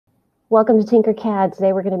Welcome to TinkerCad.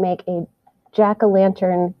 Today we're going to make a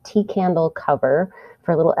jack-o'-lantern tea candle cover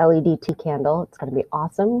for a little LED tea candle. It's going to be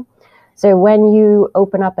awesome. So when you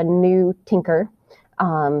open up a new Tinker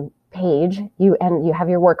page, you have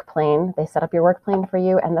your work plane. They set up your work plane for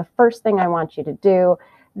you, and the first thing I want you to do,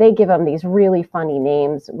 they give them these really funny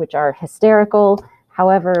names, which are hysterical.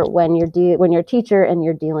 However, when you're a teacher and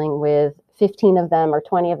you're dealing with 15 of them or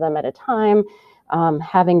 20 of them at a time,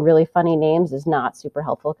 having really funny names is not super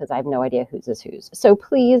helpful because I have no idea whose is whose. So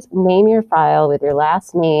please name your file with your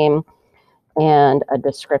last name and a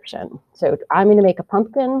description. So I'm going to make a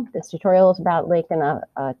pumpkin. This tutorial is about making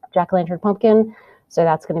a jack-o'-lantern pumpkin. So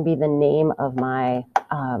that's going to be the name of my,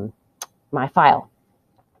 my file.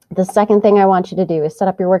 The second thing I want you to do is set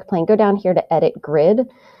up your work plane. Go down here to Edit Grid.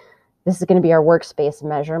 This is going to be our workspace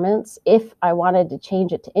measurements. If I wanted to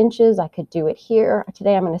change it to inches, I could do it here.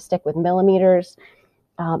 Today I'm going to stick with millimeters.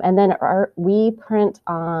 And then we print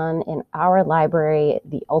on, in our library,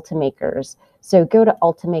 the Ultimakers. So go to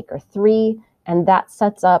Ultimaker 3, and that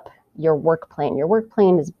sets up your work plane. Your work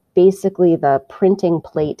plane is basically the printing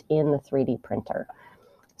plate in the 3D printer.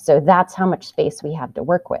 So that's how much space we have to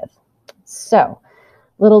work with. So,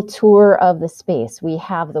 little tour of the space. We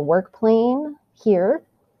have the work plane here.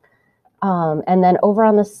 And then over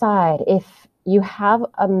on the side, if you have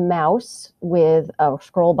a mouse with a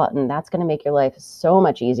scroll button, that's going to make your life so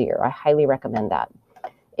much easier. I highly recommend that.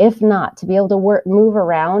 If not, to be able to move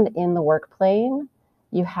around in the work plane,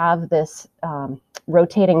 you have this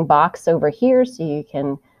rotating box over here, so you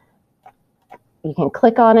can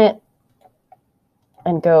click on it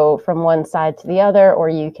and go from one side to the other, or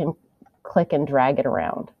you can click and drag it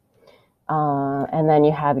around. And then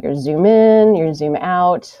you have your zoom in, your zoom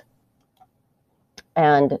out,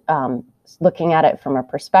 and looking at it from a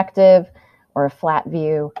perspective or a flat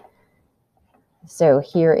view. So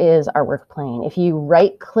here is our work plane. If you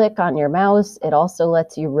right click on your mouse, it also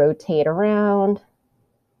lets you rotate around,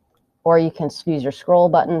 or you can use your scroll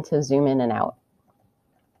button to zoom in and out.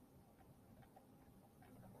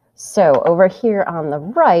 So over here on the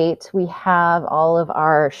right, we have all of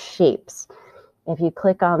our shapes. If you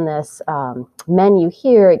click on this menu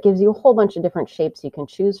here, it gives you a whole bunch of different shapes you can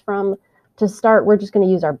choose from. To start, we're just going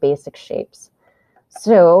to use our basic shapes.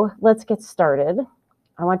 So let's get started.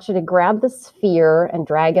 I want you to grab the sphere and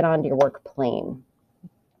drag it onto your work plane.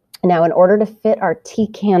 Now, in order to fit our tea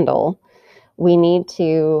candle, we need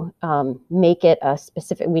to make it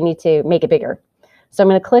bigger. So I'm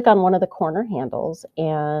going to click on one of the corner handles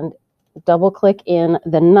and double click in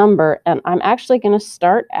the number. And I'm actually going to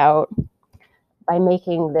start out by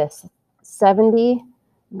making this 70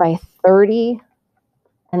 by 30.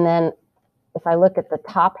 And then if I look at the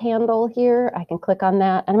top handle here, I can click on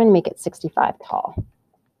that. I'm going to make it 65 tall.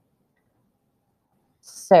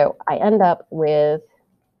 So I end up with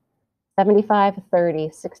 75, 30,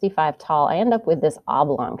 65 tall. I end up with this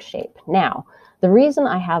oblong shape. Now, the reason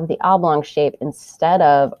I have the oblong shape instead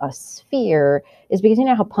of a sphere is because you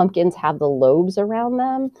know how pumpkins have the lobes around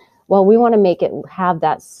them? Well, we want to make it have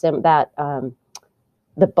that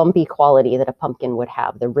the bumpy quality that a pumpkin would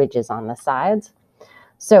have, the ridges on the sides.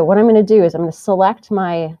 So what I'm going to do is I'm going to select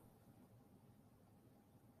my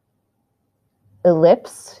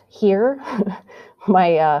ellipse here,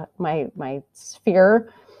 my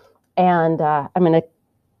sphere, and I'm going to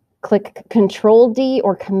click Control D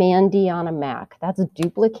or Command D on a Mac. That's a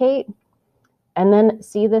duplicate. And then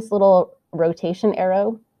see this little rotation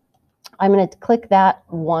arrow? I'm going to click that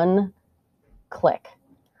one click.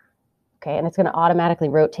 Okay, and it's going to automatically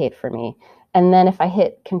rotate for me. And then if I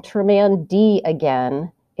hit Command D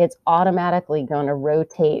again, it's automatically going to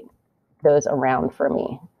rotate those around for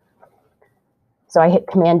me. So I hit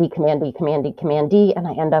Command D, Command D, Command D, Command D, and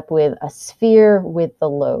I end up with a sphere with the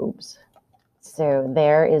lobes. So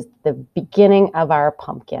there is the beginning of our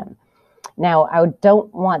pumpkin. Now, I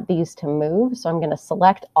don't want these to move, so I'm going to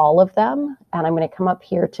select all of them, and I'm going to come up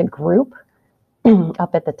here to Group,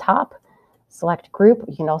 up at the top, select Group.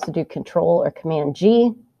 You can also do Control or Command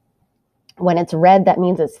G. When it's red, that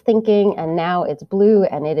means it's thinking, and now it's blue,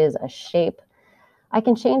 and it is a shape. I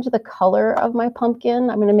can change the color of my pumpkin.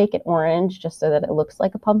 I'm going to make it orange just so that it looks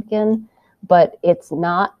like a pumpkin, but it's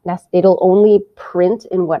not, it'll only print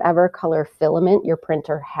in whatever color filament your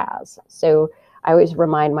printer has. So I always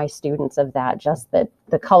remind my students of that, just that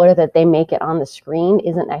the color that they make it on the screen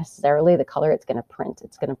isn't necessarily the color it's going to print.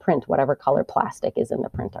 It's going to print whatever color plastic is in the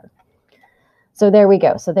printer. So there we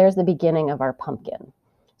go. So there's the beginning of our pumpkin.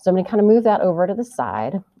 So I'm going to kind of move that over to the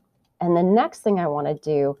side. And the next thing I want to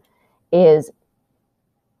do is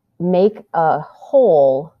make a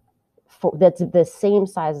hole that's the same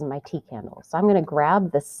size as my tea candle. So I'm going to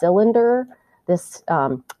grab the cylinder, this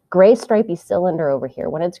gray stripy cylinder over here.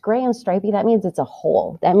 When it's gray and stripy, that means it's a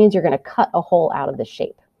hole. That means you're going to cut a hole out of the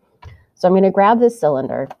shape. So I'm going to grab this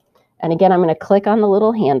cylinder, and again, I'm going to click on the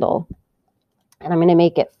little handle, and I'm going to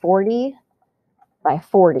make it 40 by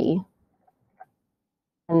 40,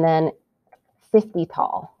 and then 50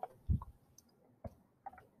 tall.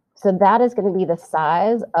 So that is going to be the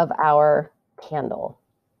size of our candle.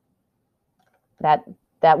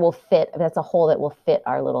 That will fit, that's a hole that will fit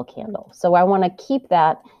our little candle. So I want to keep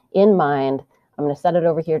that in mind. I'm going to set it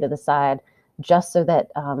over here to the side just so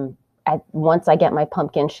that once I get my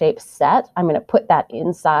pumpkin shape set, I'm going to put that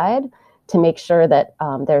inside to make sure that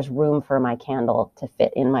there's room for my candle to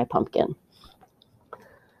fit in my pumpkin.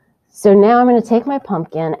 So now I'm going to take my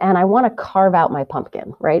pumpkin and I want to carve out my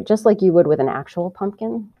pumpkin, right? Just like you would with an actual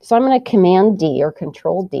pumpkin. So I'm going to Command D or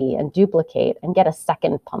Control D and duplicate and get a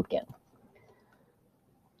second pumpkin.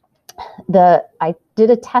 I did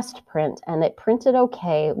a test print and it printed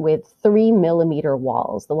okay with 3mm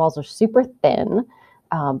walls. The walls are super thin,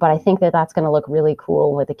 but I think that that's going to look really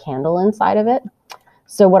cool with a candle inside of it.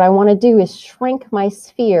 So what I want to do is shrink my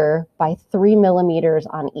sphere by 3mm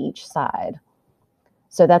on each side.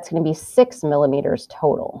 So that's going to be 6mm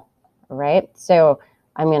total, right? So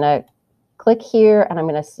I'm going to click here and I'm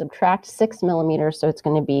going to subtract 6mm. So it's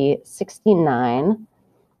going to be 69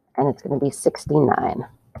 and it's going to be 69.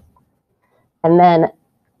 And then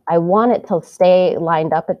I want it to stay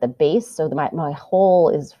lined up at the base. So my hole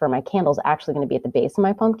is for my candle is actually going to be at the base of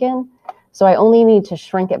my pumpkin. So I only need to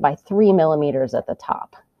shrink it by 3mm at the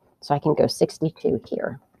top. So I can go 62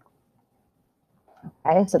 here.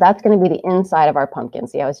 Okay, so that's going to be the inside of our pumpkin.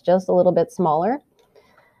 See how it's just a little bit smaller?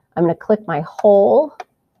 I'm going to click my hole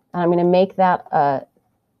and I'm going to make that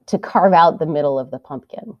to carve out the middle of the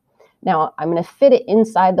pumpkin. Now I'm going to fit it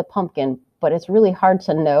inside the pumpkin, but it's really hard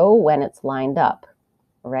to know when it's lined up,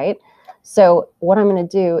 right? So what I'm going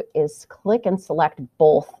to do is click and select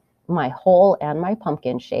both my hole and my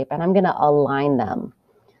pumpkin shape, and I'm going to align them.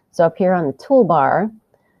 So up here on the toolbar,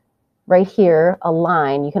 right here,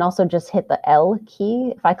 align, you can also just hit the L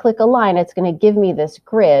key. If I click align, it's going to give me this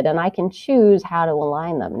grid, and I can choose how to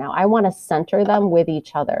align them. Now I want to center them with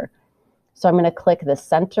each other. So I'm going to click the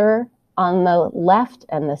center on the left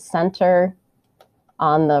and the center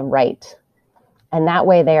on the right. And that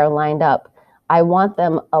way they are lined up. I want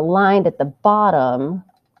them aligned at the bottom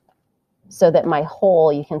so that my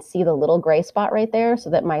hole, you can see the little gray spot right there, so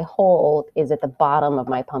that my hole is at the bottom of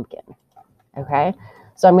my pumpkin. Okay,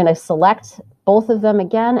 so I'm going to select both of them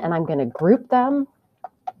again, and I'm going to group them.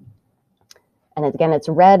 And again, it's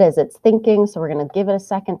red as it's thinking, so we're going to give it a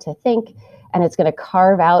second to think, and it's going to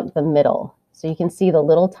carve out the middle. So you can see the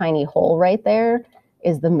little tiny hole right there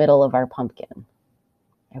is the middle of our pumpkin.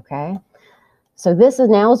 Okay. So this is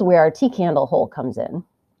now where our tea candle hole comes in.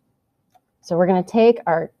 So we're going to take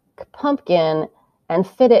our pumpkin and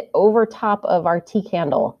fit it over top of our tea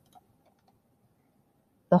candle,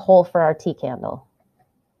 the hole for our tea candle.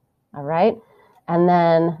 All right. And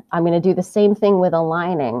then I'm going to do the same thing with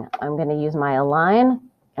aligning. I'm going to use my align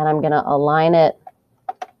and I'm going to align it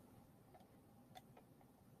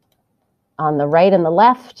on the right and the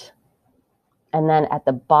left. And then at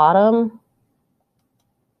the bottom,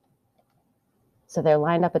 so they're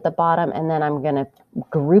lined up at the bottom, and then I'm going to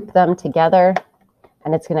group them together,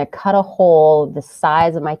 and it's going to cut a hole the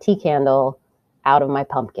size of my tea candle out of my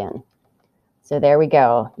pumpkin. So there we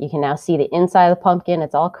go. You can now see the inside of the pumpkin.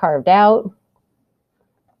 It's all carved out.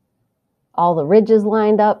 All the ridges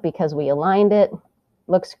lined up because we aligned it.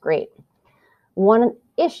 Looks great. One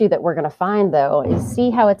issue that we're going to find, though, is see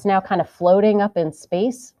how it's now kind of floating up in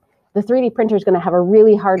space? The 3D printer is going to have a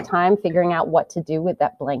really hard time figuring out what to do with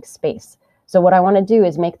that blank space. So what I want to do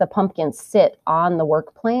is make the pumpkin sit on the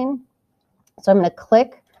work plane. So I'm going to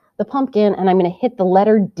click the pumpkin and I'm going to hit the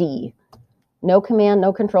letter D. No command,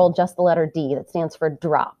 no control, just the letter D. That stands for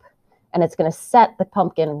drop. And it's going to set the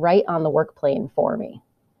pumpkin right on the work plane for me.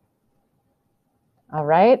 All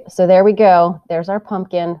right, so there we go. There's our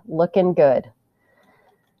pumpkin looking good.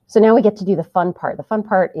 So now we get to do the fun part. The fun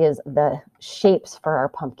part is the shapes for our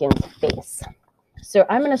pumpkin's face. So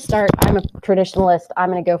I'm going to start, I'm a traditionalist,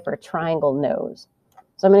 I'm going to go for a triangle nose.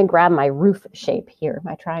 So I'm going to grab my roof shape here,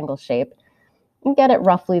 my triangle shape, and get it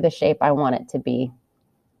roughly the shape I want it to be.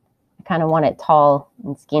 I kind of want it tall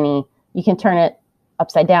and skinny. You can turn it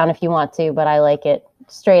upside down if you want to, but I like it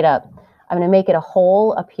straight up. I'm going to make it a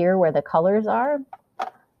hole up here where the colors are.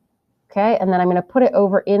 Okay, and then I'm going to put it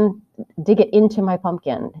over in, dig it into my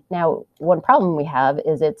pumpkin. Now, one problem we have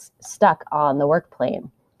is it's stuck on the work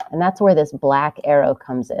plane. And that's where this black arrow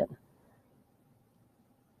comes in.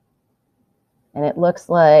 And it looks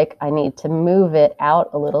like I need to move it out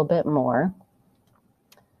a little bit more.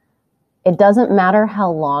 It doesn't matter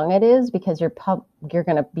how long it is because you're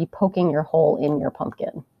going to be poking your hole in your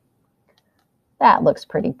pumpkin. That looks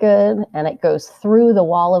pretty good, and it goes through the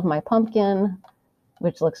wall of my pumpkin,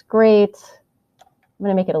 which looks great. I'm going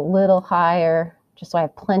to make it a little higher just so I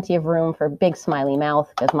have plenty of room for a big smiley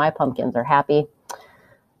mouth because my pumpkins are happy.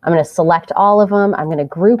 I'm going to select all of them. I'm going to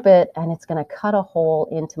group it, and it's going to cut a hole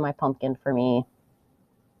into my pumpkin for me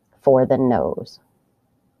for the nose.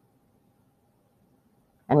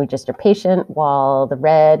 And we just are patient while the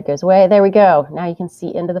red goes away. There we go. Now you can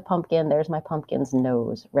see into the pumpkin. There's my pumpkin's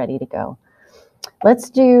nose ready to go. Let's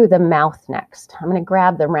do the mouth next. I'm going to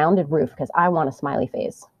grab the rounded roof because I want a smiley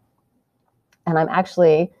face. And I'm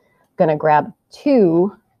actually going to grab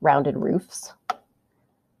 2 rounded roofs,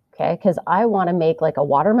 okay, because I want to make like a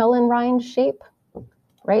watermelon rind shape,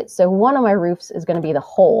 right? So one of my roofs is going to be the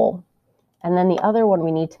hole, and then the other one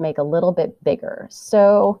we need to make a little bit bigger.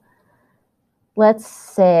 So let's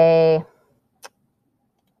say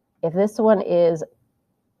if this one is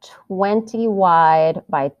 20 wide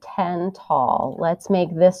by 10 tall, let's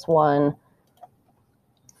make this one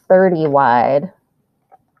 30 wide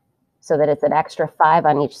so that it's an extra 5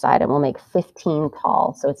 on each side, and we'll make 15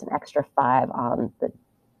 tall. So it's an extra 5 on the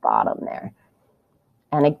bottom there.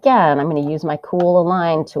 And again, I'm going to use my cool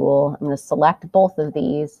align tool. I'm going to select both of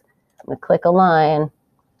these. I'm going to click align,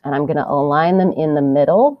 and I'm going to align them in the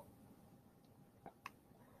middle.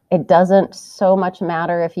 It doesn't so much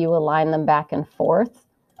matter if you align them back and forth.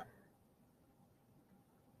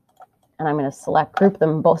 And I'm going to select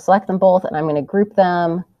them both, and I'm going to group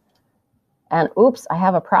them. And oops, I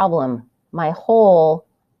have a problem. My hole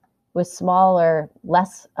was smaller,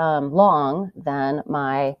 less long than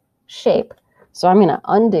my shape. So I'm going to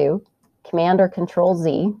undo, Command or Control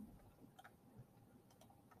Z.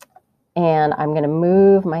 And I'm going to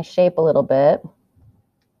move my shape a little bit.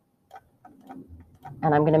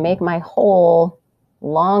 And I'm going to make my hole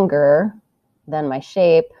longer than my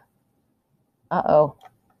shape. Uh-oh.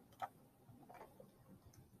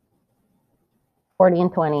 40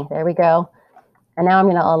 and 20. There we go. And now I'm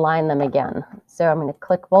going to align them again. So I'm going to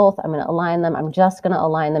click both. I'm going to align them. I'm just going to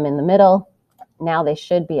align them in the middle. Now they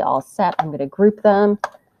should be all set. I'm going to group them.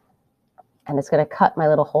 And it's going to cut my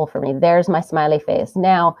little hole for me. There's my smiley face.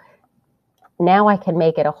 Now I can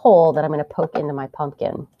make it a hole that I'm going to poke into my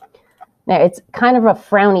pumpkin. Now, it's kind of a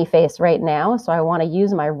frowny face right now, so I want to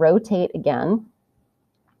use my rotate again.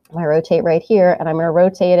 My rotate right here, and I'm going to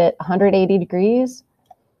rotate it 180 degrees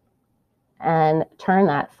and turn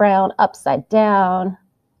that frown upside down,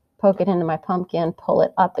 poke it into my pumpkin, pull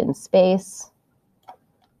it up in space.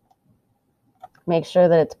 Make sure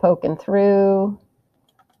that it's poking through.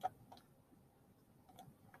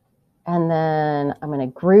 And then I'm going to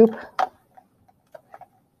group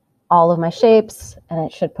all of my shapes, and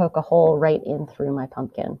it should poke a hole right in through my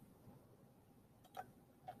pumpkin.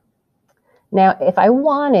 Now, if I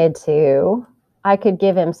wanted to, I could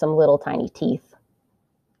give him some little tiny teeth.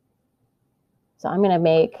 So I'm going to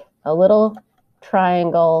make a little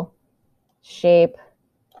triangle shape.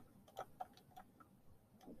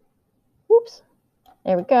 Oops,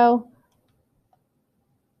 there we go.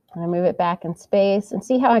 And I move it back in space. And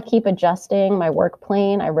see how I keep adjusting my work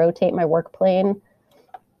plane? I rotate my work plane.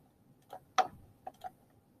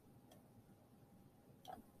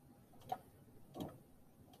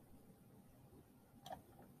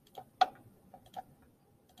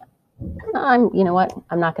 You know what?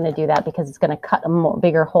 I'm not going to do that because it's going to cut a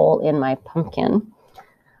bigger hole in my pumpkin.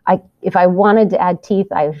 If I wanted to add teeth,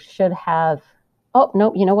 I should have, oh,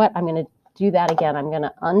 nope, you know what? I'm going to do that again. I'm going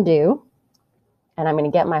to undo, and I'm going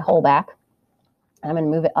to get my hole back. I'm going to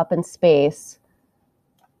move it up in space.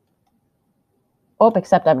 Oh,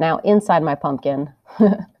 except I'm now inside my pumpkin.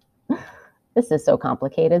 This is so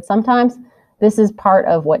complicated. Sometimes this is part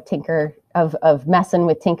of what of messing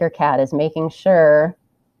with TinkerCad, is making sure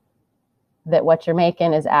that what you're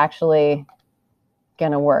making is actually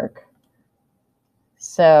going to work.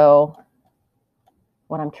 So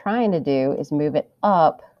what I'm trying to do is move it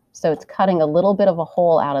up so it's cutting a little bit of a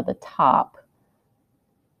hole out of the top,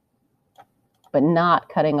 but not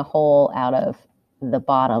cutting a hole out of the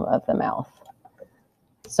bottom of the mouth.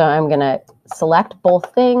 So I'm going to select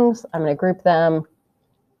both things. I'm going to group them.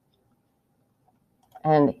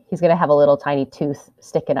 And he's going to have a little tiny tooth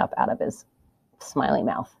sticking up out of his smiley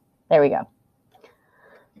mouth. There we go.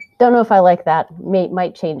 Don't know if I like that.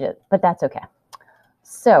 Might change it, but that's okay.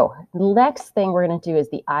 So the next thing we're going to do is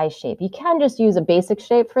the eye shape. You can just use a basic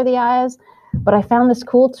shape for the eyes, but I found this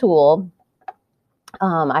cool tool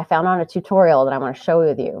I found on a tutorial that I want to show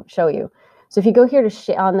you. So if you go here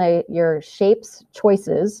to your shapes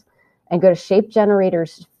choices and go to shape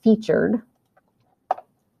generators featured,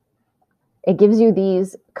 it gives you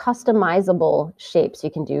these customizable shapes. You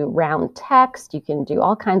can do round text. You can do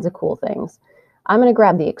all kinds of cool things. I'm going to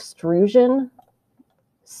grab the extrusion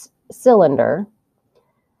cylinder.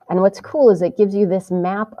 And what's cool is it gives you this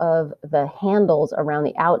map of the handles around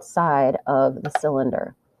the outside of the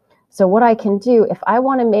cylinder. So what I can do, if I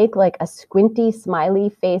want to make like a squinty smiley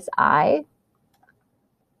face eye,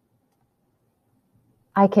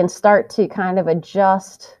 I can start to kind of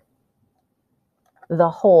adjust the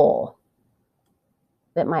hole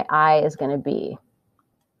that my eye is going to be.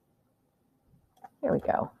 There we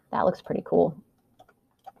go. That looks pretty cool.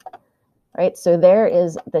 Right, so there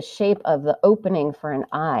is the shape of the opening for an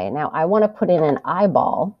eye. Now I want to put in an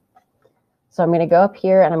eyeball. So I'm going to go up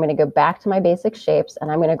here and I'm going to go back to my basic shapes and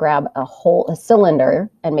I'm going to grab a cylinder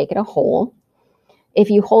and make it a hole. If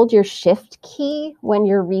you hold your shift key when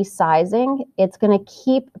you're resizing, it's going to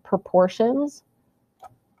keep proportions.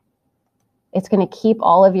 It's going to keep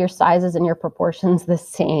all of your sizes and your proportions the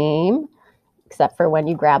same, except for when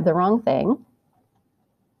you grab the wrong thing.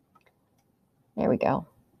 There we go.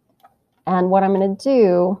 And what I'm going to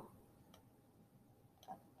do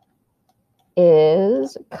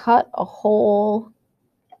is cut a hole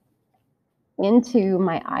into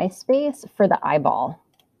my eye space for the eyeball.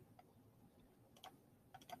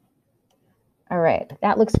 All right,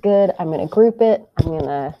 that looks good. I'm going to group it.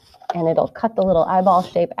 And it'll cut the little eyeball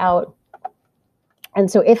shape out. And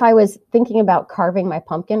so if I was thinking about carving my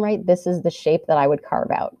pumpkin, right, this is the shape that I would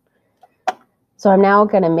carve out. So I'm now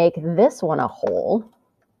going to make this one a hole.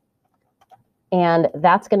 And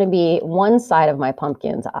that's going to be one side of my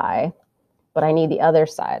pumpkin's eye, but I need the other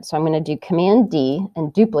side. So I'm going to do Command D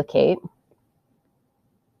and duplicate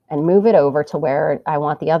and move it over to where I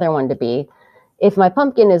want the other one to be. If my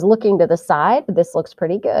pumpkin is looking to the side, this looks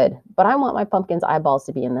pretty good, but I want my pumpkin's eyeballs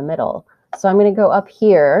to be in the middle. So I'm going to go up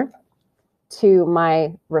here to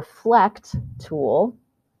my reflect tool,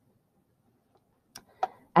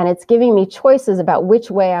 and it's giving me choices about which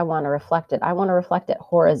way I want to reflect it. I want to reflect it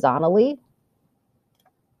horizontally.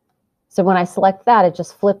 So when I select that, it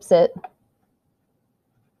just flips it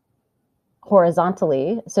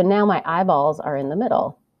horizontally. So now my eyeballs are in the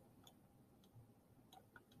middle.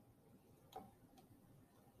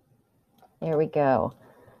 There we go.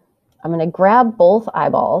 I'm going to grab both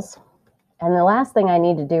eyeballs. And the last thing I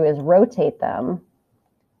need to do is rotate them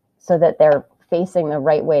so that they're facing the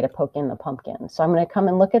right way to poke in the pumpkin. So I'm going to come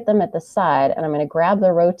and look at them at the side, and I'm going to grab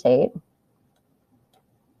the rotate.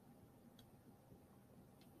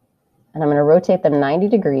 And I'm going to rotate them 90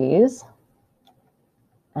 degrees.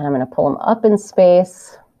 And I'm going to pull them up in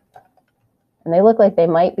space. And they look like they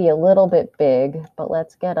might be a little bit big, but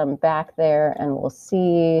let's get them back there and we'll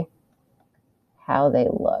see how they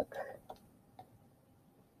look.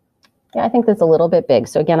 Yeah, I think that's a little bit big.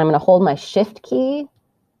 So again, I'm going to hold my shift key.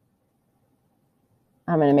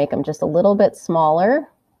 I'm going to make them just a little bit smaller.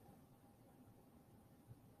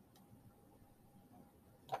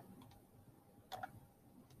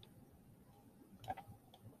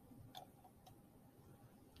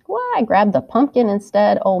 Why, I grabbed the pumpkin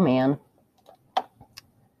instead. Oh man. I'm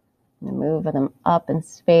going to move them up in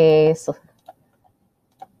space.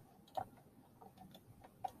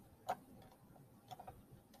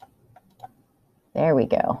 There we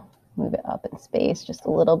go. Move it up in space just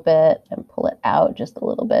a little bit and pull it out just a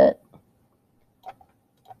little bit.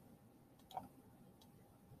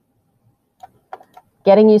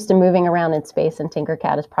 Getting used to moving around in space in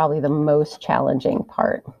TinkerCad is probably the most challenging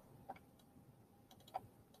part.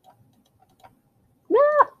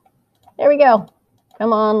 Ah, there we go.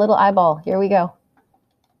 Come on, little eyeball. Here we go.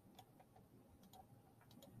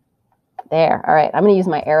 There. All right. I'm going to use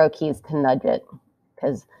my arrow keys to nudge it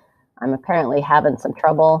because I'm apparently having some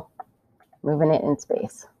trouble moving it in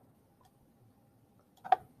space.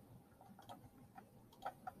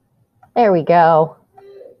 There we go.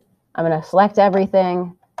 I'm going to select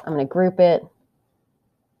everything. I'm going to group it.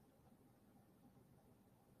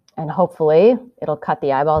 And hopefully it'll cut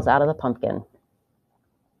the eyeballs out of the pumpkin.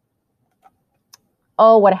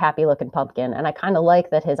 Oh, what a happy looking pumpkin. And I kind of like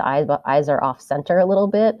that his eyes are off center a little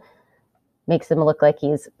bit. Makes him look like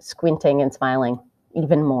he's squinting and smiling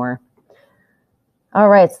even more. All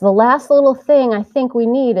right, so the last little thing I think we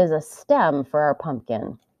need is a stem for our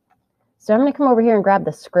pumpkin. So I'm going to come over here and grab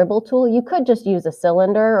the scribble tool. You could just use a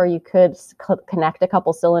cylinder, or you could connect a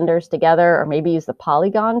couple cylinders together, or maybe use the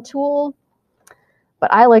polygon tool.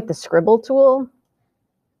 But I like the scribble tool.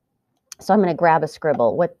 So I'm going to grab a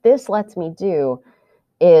scribble. What this lets me do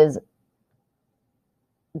is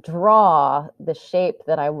draw the shape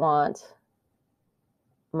that I want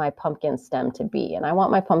my pumpkin stem to be. And I want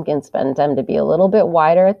my pumpkin stem to be a little bit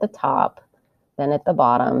wider at the top than at the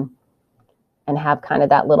bottom. and have kind of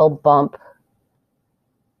that little bump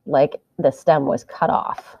like the stem was cut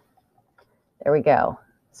off. There we go.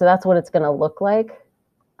 So that's what it's going to look like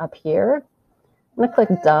up here. I'm going to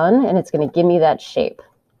click done, and it's going to give me that shape.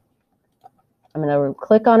 I'm going to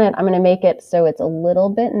click on it. I'm going to make it so it's a little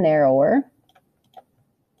bit narrower.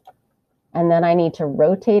 And then I need to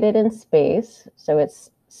rotate it in space so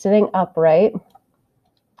it's sitting upright.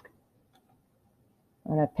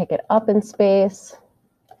 I'm going to pick it up in space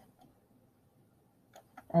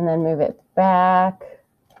and then move it back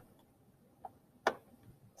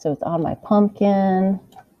so it's on my pumpkin.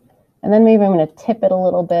 And then maybe I'm going to tip it a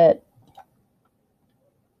little bit.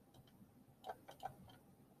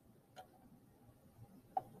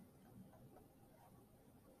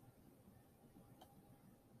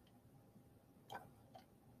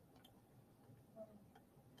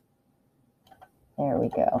 There we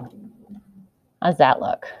go. How's that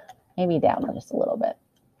look? Maybe down just a little bit.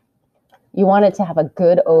 You want it to have a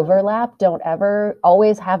good overlap. Don't ever,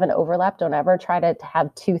 always have an overlap. Don't ever try to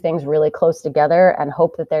have two things really close together and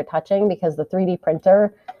hope that they're touching, because the 3D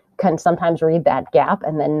printer can sometimes read that gap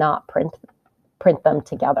and then not print them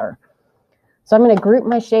together. So I'm going to group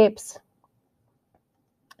my shapes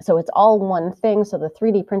so it's all one thing, so the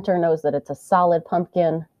 3D printer knows that it's a solid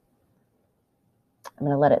pumpkin. I'm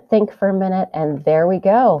going to let it think for a minute, and there we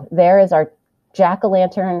go. There is our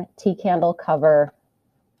jack-o'-lantern tea candle cover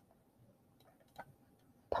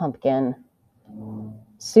pumpkin.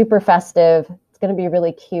 Super festive. It's going to be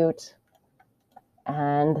really cute,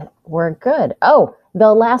 and we're good. Oh,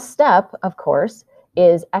 the last step, of course,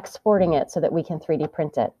 is exporting it so that we can 3D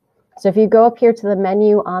print it. So if you go up here to the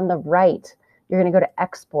menu on the right, you're going to go to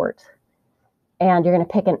export. And you're going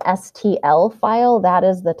to pick an STL file. That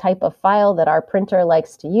is the type of file that our printer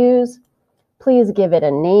likes to use. Please give it a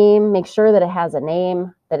name. Make sure that it has a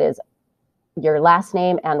name that is your last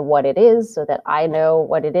name and what it is, so that I know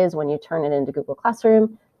what it is when you turn it into Google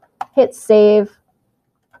Classroom. Hit save.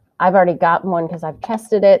 I've already got one because I've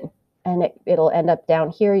tested it, and it'll end up down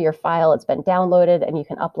here, your file. It's been downloaded, and you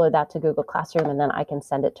can upload that to Google Classroom, and then I can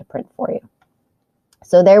send it to print for you.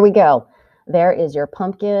 So there we go. There is your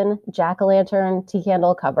pumpkin jack-o'-lantern tea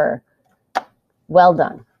candle cover. Well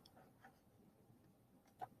done.